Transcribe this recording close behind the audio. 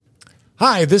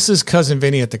Hi, this is Cousin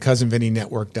Vinny at the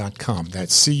CousinVinnyNetwork.com.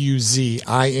 That's CUZINVINNIE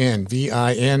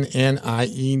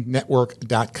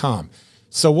Network.com.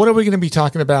 So what are we going to be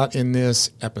talking about in this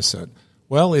episode?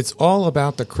 Well, it's all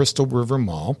about the Crystal River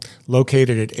Mall,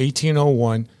 located at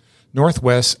 1801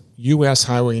 Northwest U.S.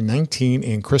 Highway 19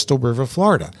 in Crystal River,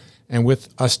 Florida. And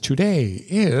with us today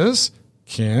is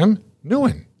Kim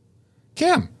Nguyen.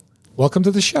 Kim, welcome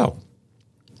to the show.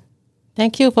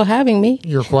 Thank you for having me.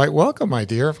 You're quite welcome, my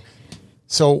dear.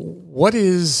 So what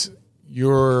is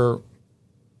your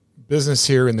business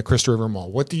here in the Crystal River Mall?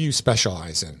 What do you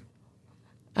specialize in?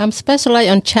 I'm specialized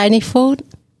on Chinese food.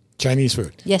 Chinese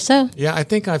food? Yes, sir. Yeah, I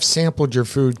think I've sampled your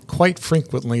food quite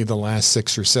frequently the last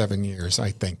 6 or 7 years,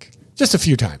 I think. Just a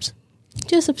few times.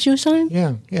 Just a few times?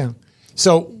 Yeah.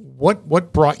 So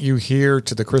what brought you here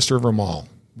to the Crystal River Mall?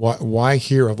 Why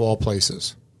here of all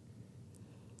places?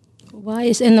 Why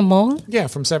is in the mall? Yeah,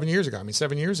 from 7 years ago.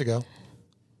 7 years ago.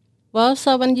 Well,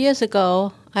 7 years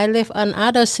ago, I lived in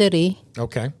another city.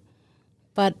 Okay.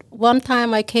 But one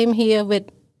time I came here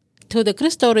to the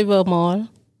Crystal River Mall.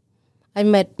 I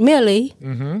met Millie.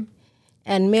 Mm-hmm.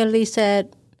 And Millie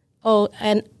said,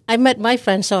 and I met my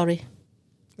friend, sorry.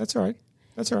 That's all right.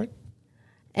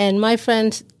 And my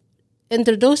friend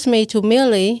introduced me to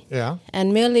Millie. Yeah.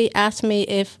 And Millie asked me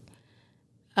if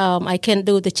I can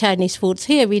do the Chinese foods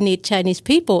here. We need Chinese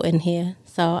people in here.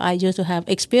 So I used to have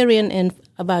experience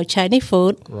about Chinese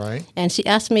food. Right. And she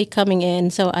asked me coming in,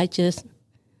 so I just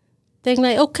think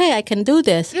like, okay, I can do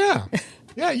this. Yeah,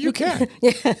 you can.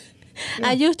 Yeah.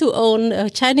 I used to own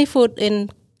Chinese food in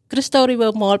Crystal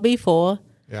River Mall before.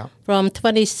 Yeah. From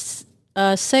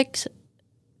 26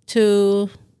 to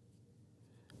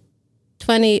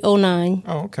 2009.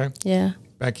 Oh, okay. Yeah.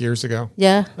 Back years ago.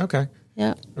 Yeah. Okay.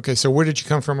 Yeah. Okay, so where did you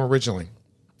come from originally?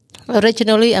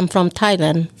 Originally, I'm from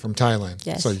Thailand. From Thailand.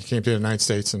 Yes. So you came to the United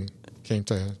States and came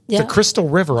to Yeah. Crystal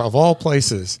River, of all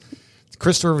places.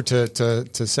 Crystal River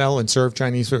to sell and serve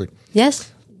Chinese food.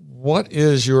 Yes. What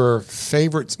is your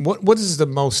favorite? What is the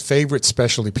most favorite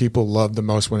specialty people love the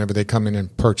most whenever they come in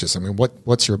and purchase?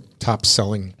 What's your top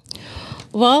selling?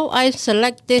 Well, I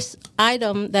select this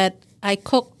item that I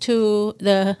cook due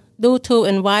to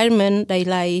environment. They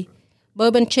like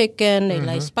bourbon chicken. They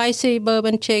like spicy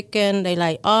bourbon chicken. They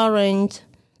like orange.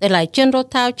 They like General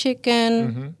Tao chicken.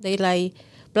 Mm-hmm. They like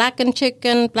blackened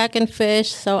chicken, blackened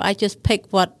fish. So I just pick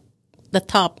what the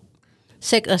top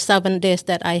 6 or 7 dishes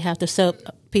that I have to serve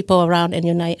people around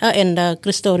in the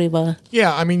Crystal River.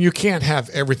 Yeah, you can't have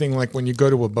everything like when you go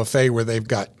to a buffet where they've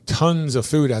got tons of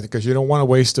food out there because you don't want to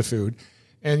waste the food.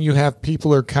 And you have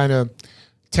people who are kind of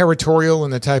territorial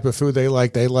in the type of food they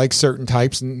like. They like certain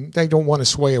types, and they don't want to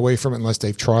sway away from it unless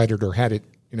they've tried it or had it,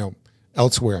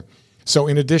 elsewhere. So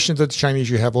in addition to the Chinese,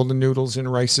 you have all the noodles and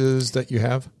rices that you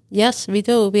have? Yes, we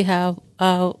do. We have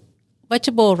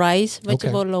vegetable rice,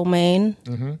 vegetable lo mein,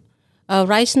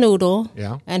 rice noodle,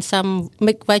 and some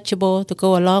mixed vegetable to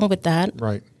go along with that.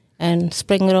 Right. And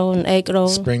spring roll and egg roll.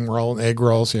 Spring roll and egg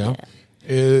rolls, yeah.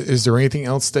 Is there anything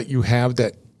else that you have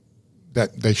that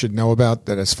they should know about,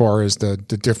 that as far as the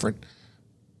different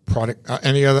product,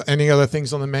 any other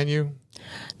things on the menu?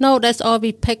 No, that's all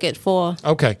we pick it for.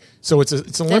 Okay, so it's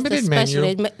a limited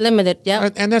menu. Limited, yeah.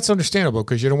 And that's understandable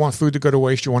because you don't want food to go to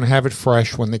waste. You want to have it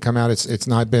fresh when they come out. It's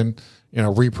not been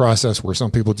reprocessed where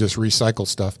some people just recycle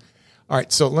stuff. All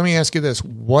right, so let me ask you this: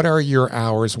 what are your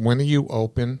hours? When are you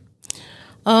open?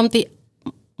 The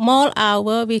mall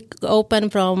hour we open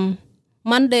from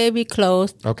Monday we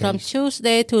close. Okay. From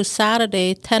Tuesday to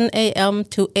Saturday, 10 a.m.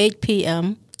 to 8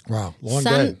 p.m. Wow, long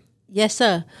day. Yes,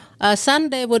 sir.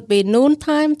 Sunday would be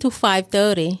noontime to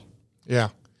 5:30. Yeah.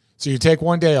 So you take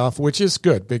one day off, which is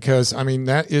good because,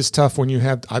 that is tough when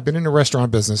I've been in the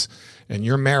restaurant business and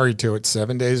you're married to it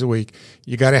 7 days a week.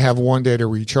 You got to have one day to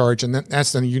recharge. And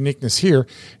that's the uniqueness here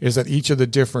is that each of the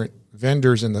different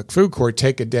vendors in the food court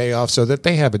take a day off so that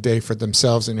they have a day for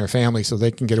themselves and their family so they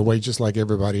can get away just like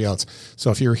everybody else. So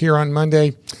if you're here on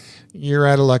Monday, you're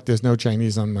out of luck. There's no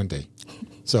Chinese on Monday.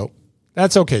 So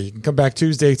that's okay. You can come back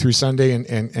Tuesday through Sunday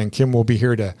and Kim will be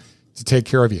here to take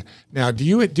care of you. Now, do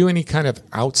you do any kind of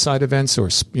outside events or,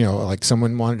 like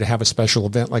someone wanted to have a special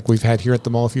event like we've had here at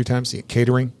the mall a few times,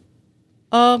 catering?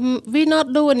 We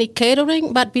not do any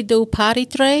catering, but we do party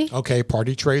tray. Okay,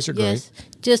 party trays are great. Yes,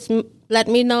 just let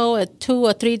me know a 2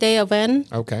 or 3 day event.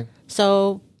 Okay.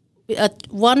 So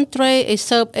one tray is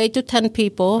served 8 to 10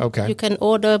 people. Okay. You can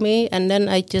order me, and then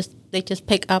they just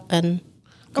pick up and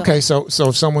go. Okay, so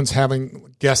if someone's having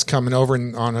guests coming over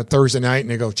on a Thursday night and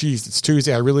they go, geez, it's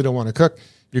Tuesday, I really don't want to cook,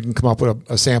 you can come up with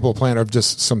a sample plan of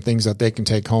just some things that they can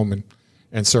take home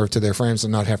and serve to their friends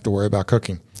and not have to worry about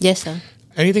cooking. Yes, sir.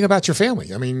 anything about your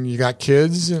family? I mean, you got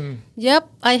kids and... Yep,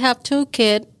 I have 2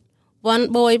 kids,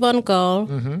 1 boy, 1 girl.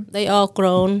 They all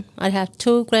grown. I have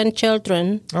 2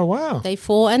 grandchildren. Oh, wow. They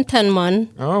 4 and 10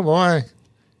 months. Oh, boy.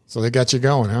 So they got you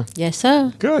going, huh? Yes,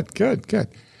 sir. Good.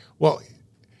 Well,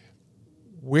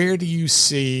 where do you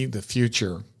see the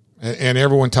future? And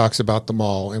everyone talks about the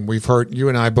mall, and we've heard, you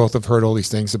and I both have heard all these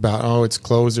things about, oh, it's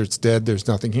closed or it's dead, there's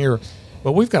nothing here.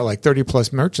 But we've got like 30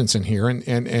 plus merchants in here,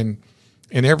 and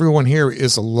everyone here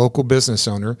is a local business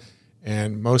owner,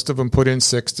 and most of them put in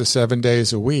 6 to 7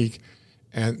 days a week.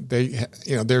 And they,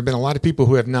 there have been a lot of people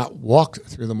who have not walked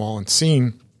through the mall and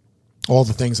seen all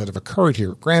the things that have occurred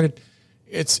here. Granted,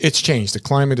 it's changed. The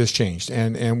climate has changed,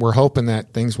 and we're hoping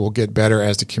that things will get better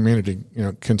as the community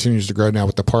continues to grow now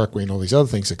with the parkway and all these other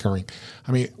things occurring.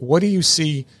 I mean, what do you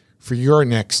see for your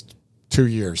next 2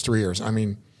 years, 3 years? I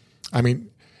mean,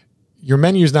 your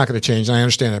menu is not going to change. And I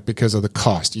understand that because of the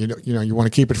cost. You want to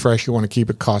keep it fresh. You want to keep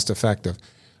it cost effective.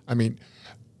 I mean,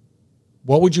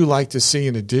 what would you like to see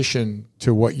in addition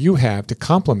to what you have to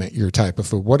complement your type of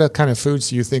food? What kind of foods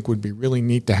do you think would be really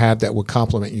neat to have that would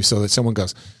complement you so that someone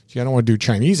goes, gee, I don't want to do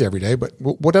Chinese every day, but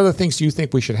what other things do you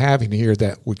think we should have in here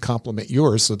that would complement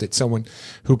yours so that someone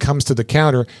who comes to the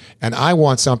counter and I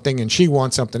want something and she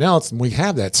wants something else and we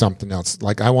have that something else,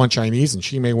 like I want Chinese and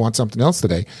she may want something else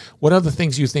today. What other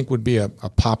things do you think would be a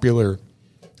popular,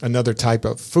 another type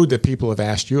of food that people have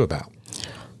asked you about?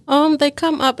 They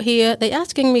come up here. They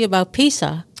asking me about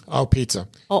pizza. Oh, pizza.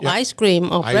 Or ice cream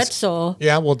or pretzel.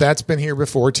 Yeah, well, that's been here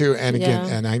before, too. And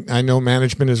again, and I know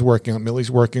management is working on,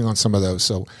 Millie's working on some of those.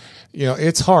 So,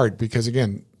 it's hard because,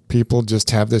 again, people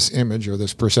just have this image or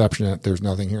this perception that there's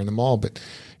nothing here in the mall. But,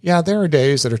 yeah, there are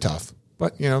days that are tough.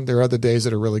 But, there are other days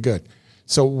that are really good.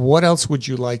 So what else would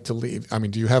you like to leave? I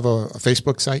mean, do you have a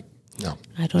Facebook site? No.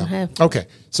 I don't have. Okay.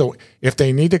 So if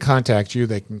they need to contact you,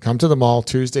 they can come to the mall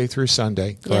Tuesday through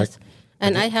Sunday, correct? Yes.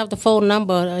 And I have the phone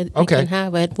number. You can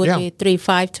have it. Would be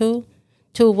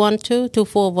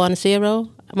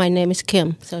 352-212-2410. My name is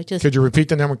Kim. So just could you repeat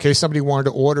the number in case somebody wanted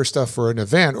to order stuff for an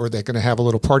event or they're going to have a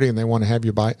little party and they want to have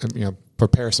you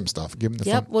prepare some stuff? Give them the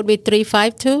phone. Would be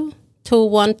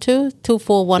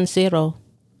 352-212-2410.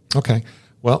 Okay.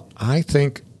 Well, I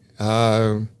think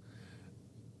what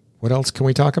else can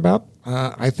we talk about?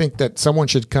 I think that someone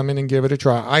should come in and give it a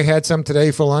try. I had some today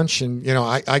for lunch, and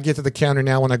I get to the counter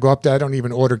now. When I go up there, I don't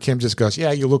even order. Kim just goes,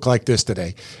 "Yeah, you look like this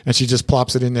today," and she just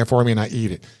plops it in there for me, and I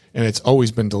eat it, and it's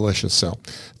always been delicious. So,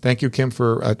 thank you, Kim,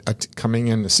 for coming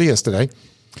in to see us today.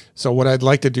 So, what I'd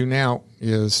like to do now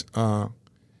is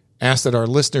ask that our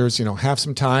listeners, have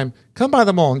some time, come by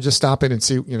the mall and just stop in and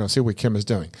see what Kim is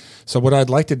doing. So, what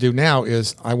I'd like to do now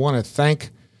is I want to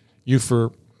thank you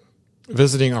for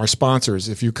visiting our sponsors.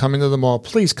 If you come into the mall,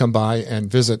 please come by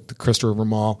and visit the Crystal River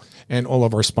Mall and all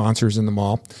of our sponsors in the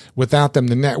mall. Without them,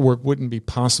 the network wouldn't be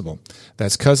possible.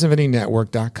 That's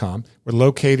CousinVinnyNetwork.com. We're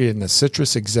located in the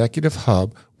Citrus Executive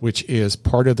Hub, which is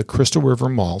part of the Crystal River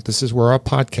Mall. This is where our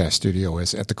podcast studio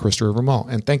is, at the Crystal River Mall.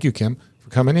 And thank you, Kim, for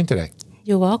coming in today.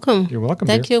 You're welcome. You're welcome.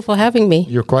 Thank you for having me.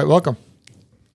 You're quite welcome.